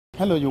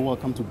Hello, you're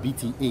welcome to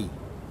BTA.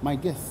 My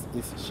guest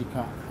is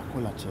Shika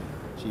Acolatse.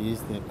 She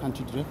is the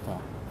country director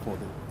for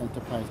the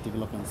Enterprise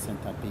Development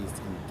Center based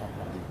in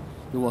Takoradi.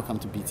 You're welcome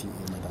to BTA,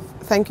 madam.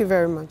 Thank you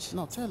very much.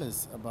 Now, tell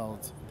us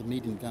about the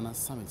Made in Ghana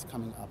Summit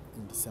coming up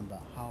in December.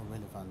 How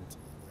relevant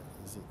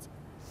is it?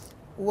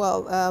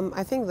 Well,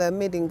 I think the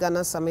Made in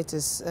Ghana Summit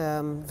is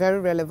very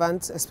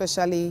relevant,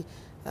 especially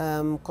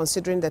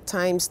considering the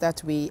times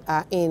that we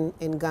are in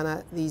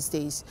Ghana these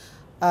days.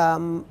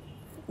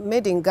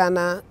 Made in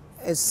Ghana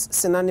is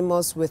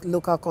synonymous with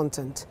local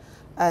content,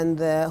 and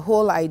the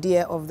whole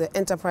idea of the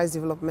Enterprise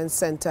Development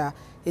Center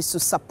is to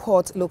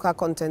support local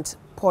content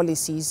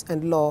policies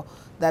and law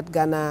that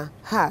Ghana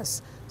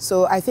has.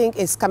 So I think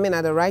it's coming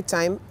at the right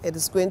time. It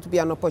is going to be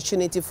an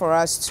opportunity for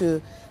us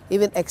to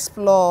even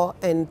explore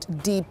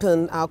and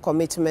deepen our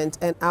commitment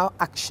and our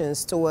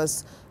actions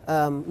towards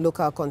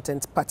local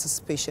content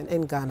participation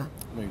in Ghana.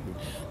 Very good.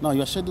 Now,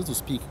 you are scheduled to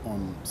speak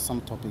on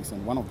some topics,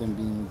 and one of them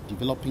being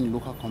developing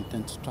local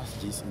content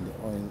strategies in the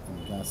oil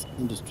and gas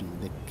industry,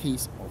 the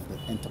case of the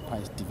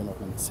Enterprise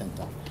Development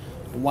Center.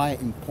 Why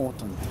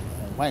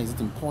is it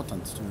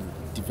important to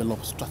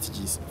develop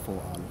strategies for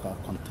our local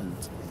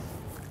content?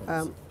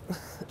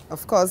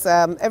 Of course,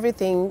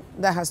 everything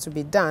that has to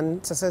be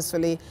done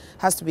successfully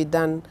has to be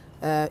done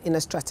in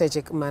a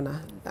strategic manner.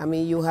 I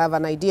mean, you have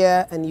an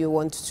idea and you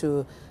want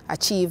to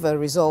achieve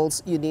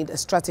results, you need a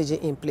strategy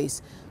in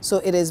place.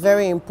 So it is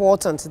very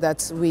important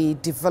that we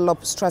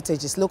develop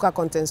strategies, local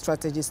content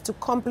strategies, to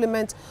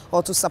complement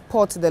or to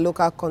support the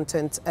local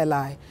content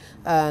ally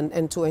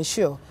and to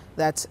ensure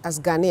that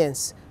as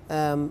Ghanaians,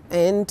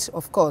 and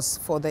of course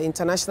for the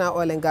international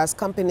oil and gas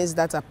companies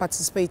that are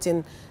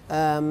participating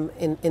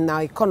in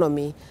our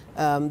economy,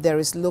 there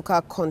is local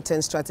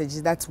content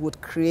strategy that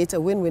would create a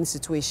win-win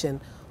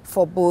situation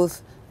for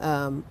both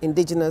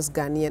indigenous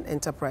Ghanaian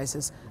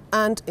enterprises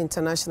and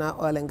international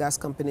oil and gas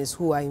companies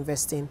who are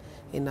investing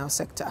in our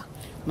sector.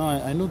 Now,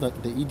 I know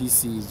that the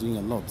EDC is doing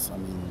a lot, I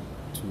mean,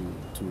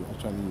 to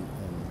actually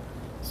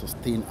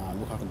sustain our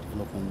local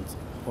development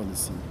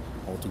policy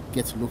or to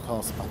get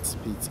locals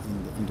participate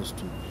in the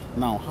industry.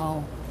 Now,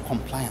 how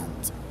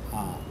compliant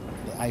are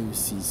the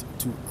IOCs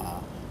to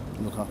our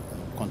local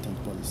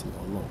content policy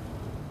or law?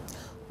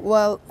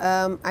 Well,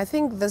 I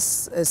think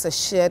this is a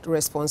shared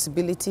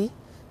responsibility.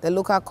 The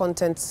local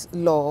content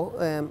law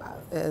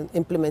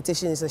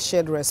implementation is a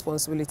shared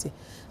responsibility.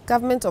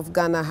 Government of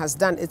Ghana has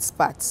done its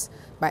part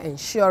by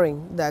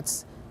ensuring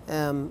that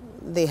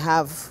they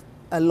have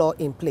a law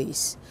in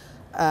place.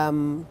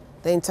 The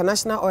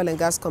international oil and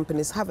gas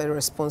companies have a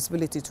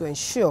responsibility to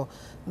ensure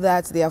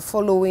that they are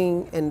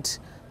following and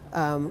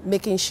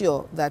making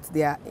sure that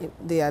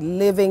they are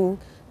living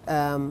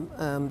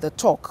the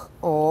talk,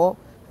 or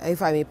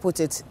if I may put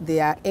it,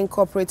 they are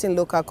incorporating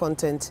local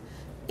content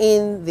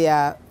in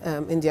their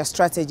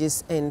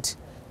strategies and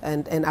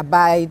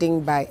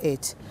abiding by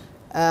it.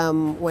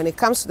 When it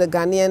comes to the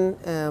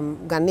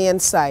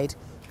Ghanaian side,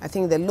 I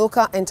think the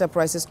local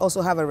enterprises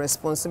also have a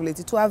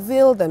responsibility to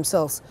avail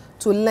themselves,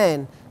 to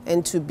learn,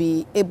 and to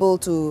be able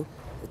to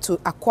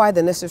acquire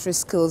the necessary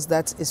skills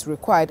that is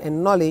required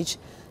and knowledge,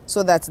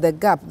 so that the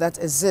gap that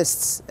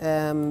exists,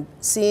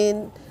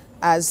 seeing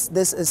as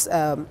this is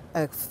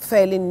a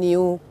fairly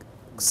new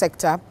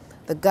sector,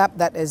 the gap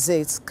that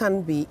exists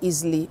can be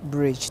easily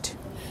bridged.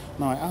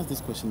 Now, I asked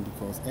this question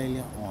because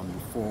earlier on,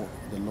 before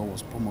the law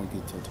was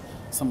promulgated,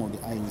 some of the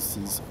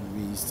IOCs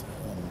raised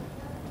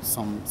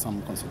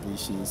some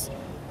considerations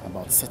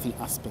about certain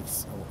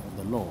aspects of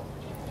the law.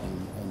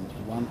 And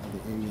one of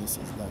the areas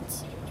is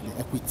that the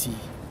equity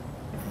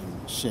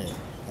share.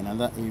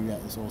 Another area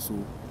is also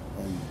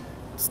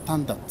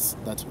standards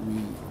that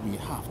we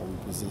have or we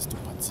possess to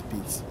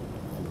participate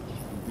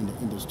in the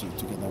industry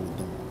together with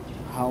them.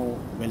 How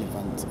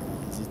relevant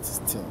is it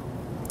still?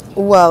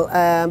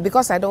 Well,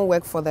 because I don't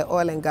work for the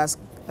oil and gas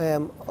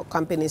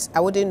companies, I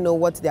wouldn't know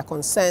what their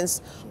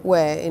concerns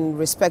were in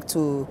respect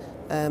to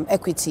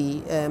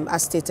equity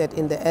as stated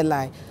in the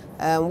LI.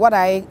 What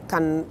I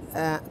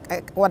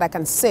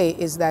can say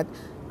is that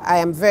I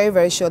am very,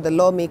 very sure the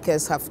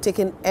lawmakers have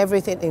taken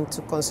everything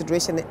into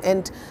consideration,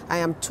 and I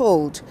am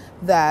told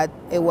that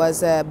it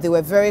was they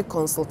were very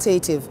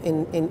consultative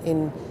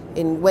in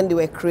when they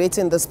were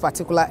creating this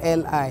particular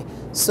LI.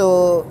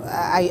 So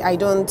I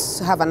don't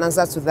have an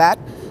answer to that.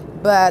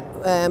 But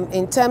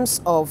in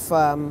terms of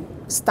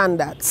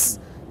standards,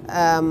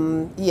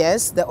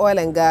 yes, the oil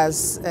and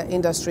gas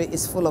industry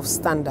is full of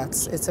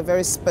standards. It's a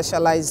very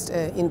specialized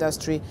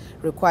industry,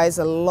 requires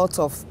a lot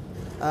of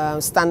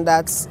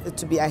standards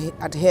to be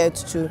adhered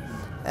to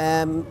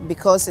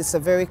because it's a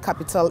very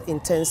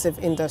capital-intensive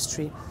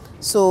industry.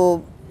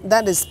 So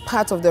that is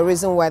part of the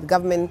reason why the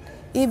government,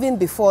 even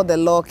before the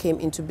law came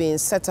into being,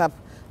 set up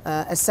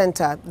a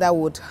center that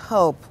would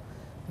help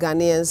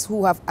Ghanaians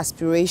who have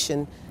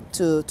aspiration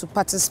to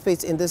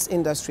participate in this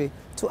industry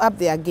to up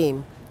their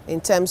game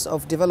in terms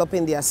of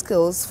developing their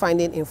skills,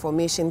 finding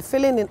information,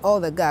 filling in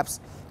all the gaps,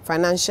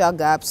 financial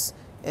gaps,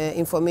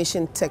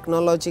 information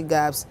technology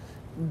gaps,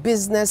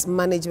 business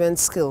management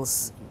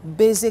skills,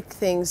 basic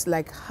things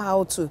like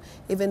how to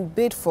even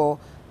bid for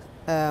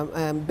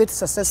bid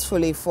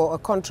successfully for a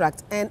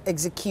contract and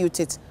execute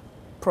it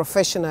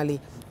professionally.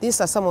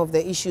 These are some of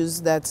the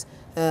issues that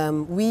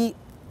we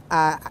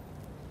are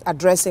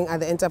addressing at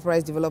the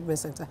Enterprise Development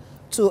Center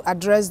to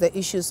address the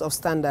issues of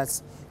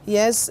standards.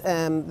 Yes,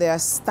 there are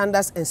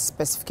standards and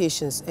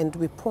specifications, and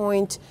we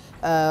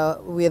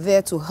are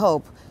there to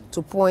help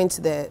to point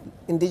the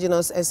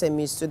indigenous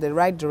SMEs to the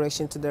right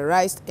direction, to the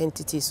right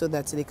entity, so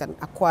that they can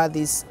acquire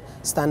these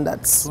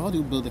standards. So how do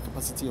you build the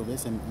capacity of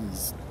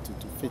SMEs to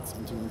fit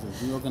into this?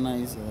 Do you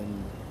organize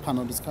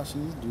panel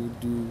discussions? Do you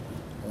do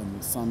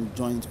some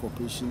joint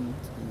cooperation?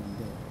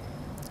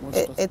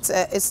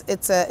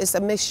 It's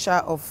a mixture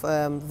of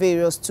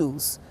various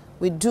tools.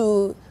 We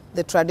do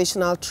the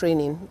traditional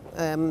training,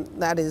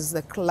 that is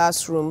the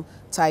classroom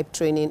type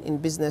training in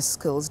business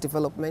skills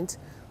development,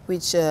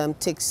 which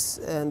takes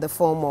the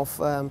form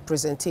of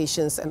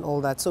presentations and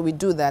all that. So we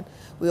do that.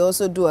 We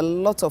also do a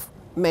lot of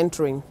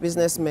mentoring,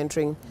 business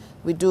mentoring.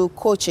 We do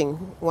coaching,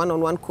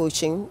 one-on-one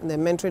coaching. The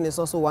mentoring is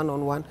also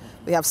one-on-one.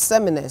 We have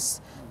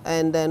seminars,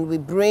 and then we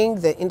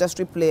bring the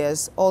industry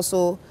players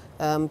also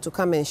to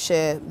come and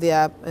share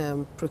their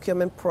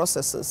procurement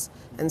processes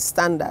and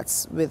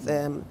standards with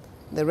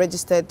the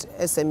registered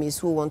SMEs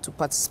who want to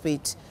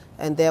participate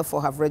and therefore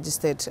have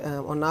registered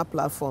on our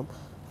platform.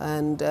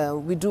 And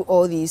we do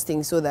all these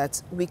things so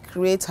that we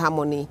create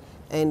harmony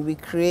and we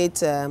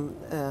create a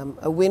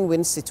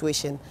win-win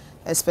situation.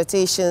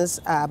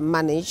 Expectations are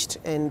managed,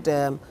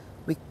 and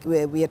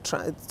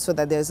so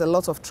that there's a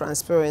lot of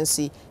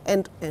transparency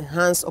and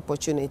enhanced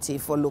opportunity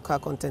for local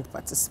content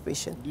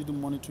participation. Do you do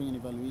monitoring and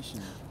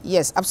evaluation?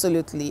 Yes,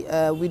 absolutely.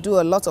 We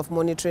do a lot of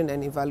monitoring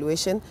and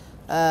evaluation.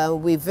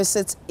 We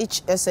visit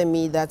each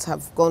SME that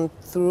have gone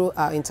through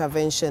our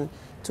intervention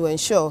to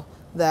ensure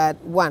that,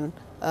 one,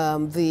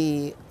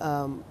 the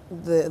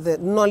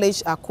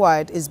knowledge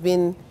acquired is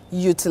being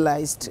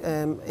utilized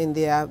in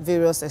their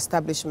various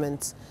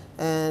establishments,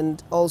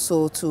 and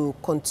also to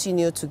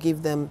continue to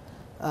give them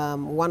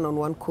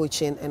one-on-one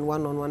coaching and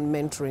one-on-one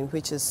mentoring,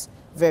 which is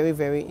very,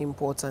 very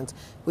important.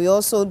 We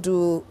also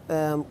do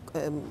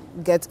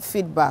get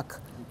feedback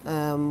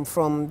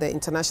from the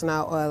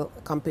international oil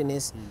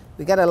companies.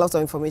 We get a lot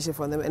of information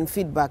from them and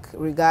feedback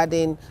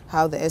regarding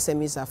how the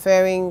SMEs are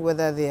faring,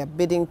 whether they are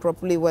bidding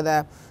properly,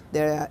 whether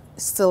there are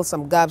still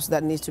some gaps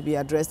that need to be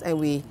addressed, and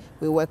we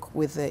work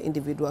with the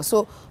individual.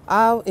 So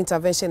our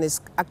intervention is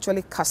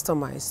actually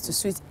customized to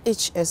suit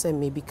each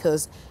SME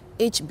because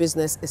each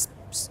business is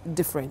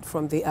different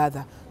from the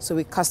other. So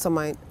we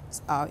customize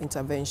our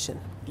intervention.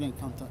 Do you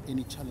encounter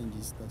any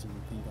challenges that you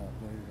think are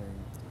very, very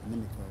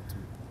inimical to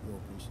your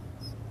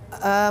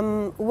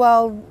operations?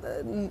 Well,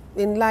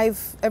 in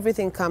life,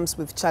 everything comes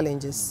with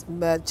challenges,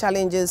 but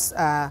challenges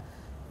are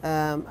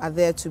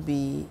there to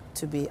be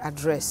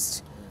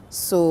addressed.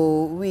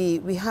 So we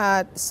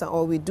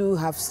do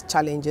have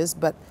challenges,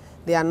 but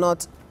they are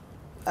not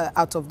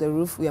out of the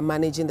roof. We are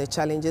managing the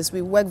challenges.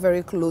 We work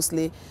very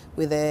closely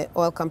with the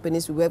oil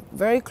companies. We work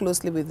very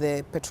closely with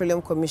the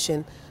Petroleum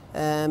Commission,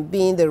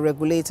 being the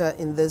regulator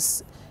in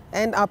this.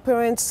 And our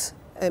parent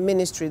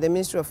ministry, the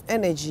Ministry of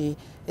Energy,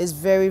 is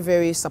very,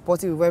 very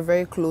supportive. We work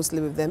very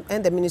closely with them,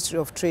 and the Ministry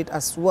of Trade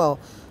as well.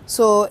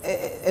 So,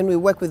 and we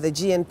work with the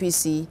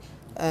GNPC,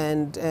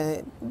 and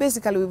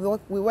basically we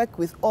work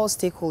with all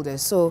stakeholders.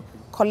 So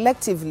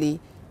collectively,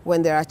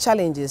 when there are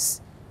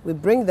challenges, we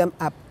bring them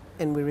up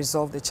and we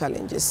resolve the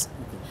challenges.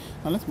 Okay.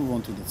 Now let's move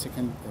on to the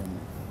second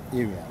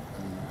area.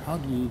 How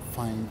do you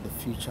find the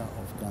future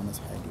of Ghana's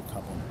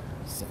hydrocarbon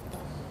sector?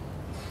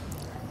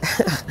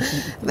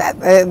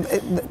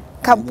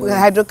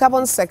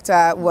 Hydrocarbon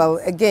sector, well,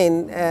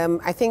 again,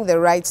 I think the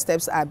right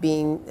steps are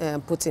being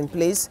put in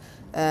place.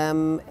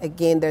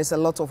 Again, there's a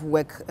lot of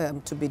work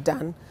to be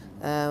done,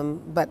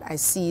 but I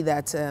see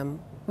that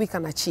we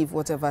can achieve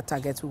whatever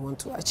targets we want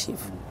to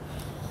achieve.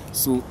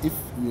 So if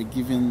you're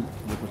given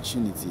the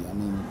opportunity, I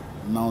mean,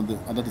 now the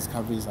other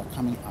discoveries are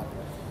coming up,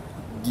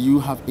 do you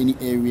have any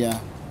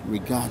area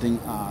regarding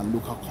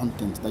local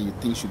content that you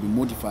think should be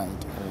modified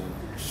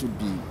or should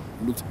be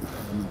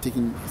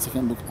taking a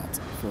second look at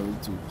for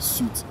it to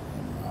suit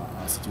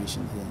our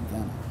situation here in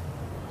Ghana?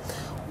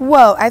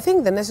 Well, I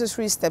think the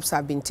necessary steps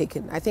have been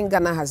taken. I think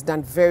Ghana has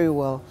done very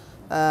well.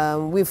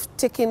 We've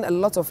taken a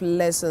lot of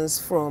lessons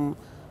from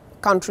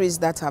countries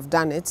that have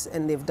done it,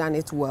 and they've done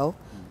it well.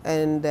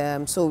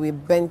 And so we're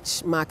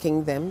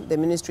benchmarking them. The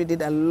ministry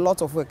did a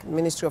lot of work,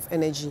 Ministry of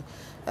Energy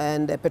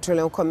and the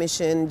Petroleum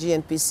Commission,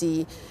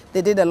 GNPC,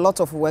 they did a lot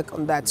of work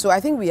on that. So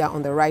I think we are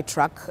on the right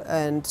track.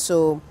 And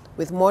so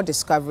with more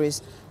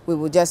discoveries, we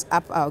will just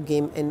up our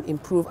game and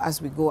improve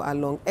as we go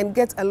along and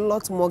get a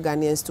lot more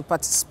Ghanaians to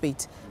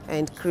participate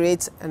and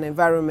create an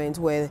environment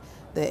where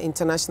the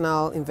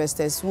international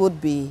investors would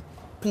be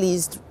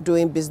pleased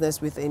doing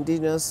business with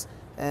indigenous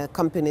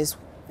companies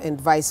and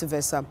vice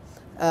versa.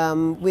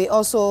 We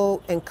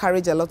also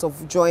encourage a lot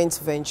of joint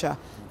venture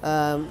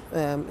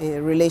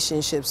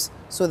relationships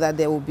so that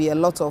there will be a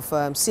lot of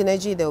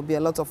synergy, there will be a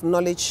lot of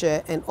knowledge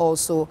share, and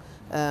also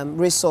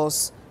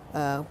resource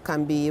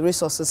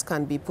resources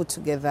can be put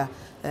together,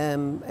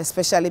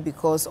 especially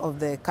because of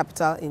the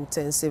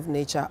capital-intensive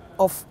nature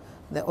of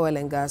the oil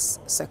and gas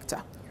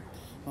sector.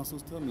 Now, so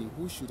tell me,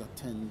 who should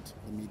attend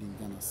the Made in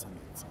Ghana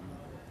Summit?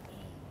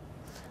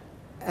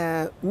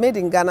 Made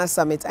in Ghana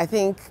Summit, I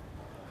think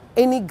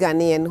any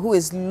Ghanaian who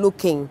is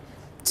looking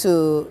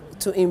to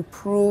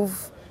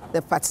improve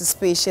the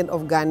participation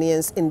of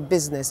Ghanaians in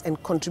business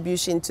and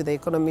contribution to the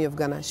economy of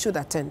Ghana should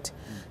attend.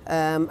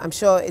 I'm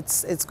sure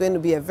it's going to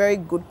be a very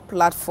good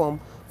platform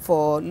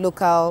for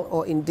local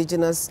or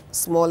indigenous,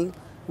 small,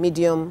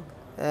 medium,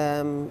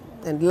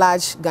 and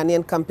large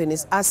Ghanaian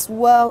companies, as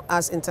well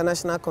as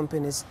international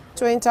companies,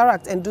 to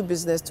interact and do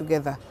business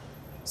together.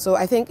 So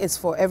I think it's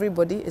for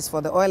everybody. It's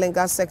for the oil and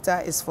gas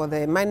sector, it's for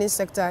the mining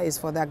sector, it's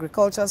for the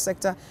agricultural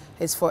sector,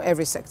 it's for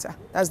every sector.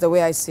 That's the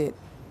way I see it.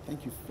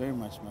 Thank you very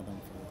much, Madam,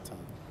 for your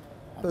time.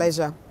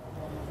 Pleasure.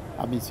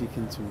 I've been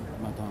speaking to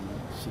Madam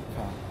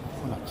Shika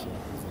Acolatse,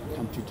 who is the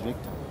Country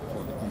Director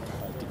for the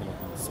Enterprise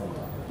Development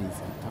Center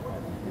based in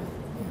Acolatse.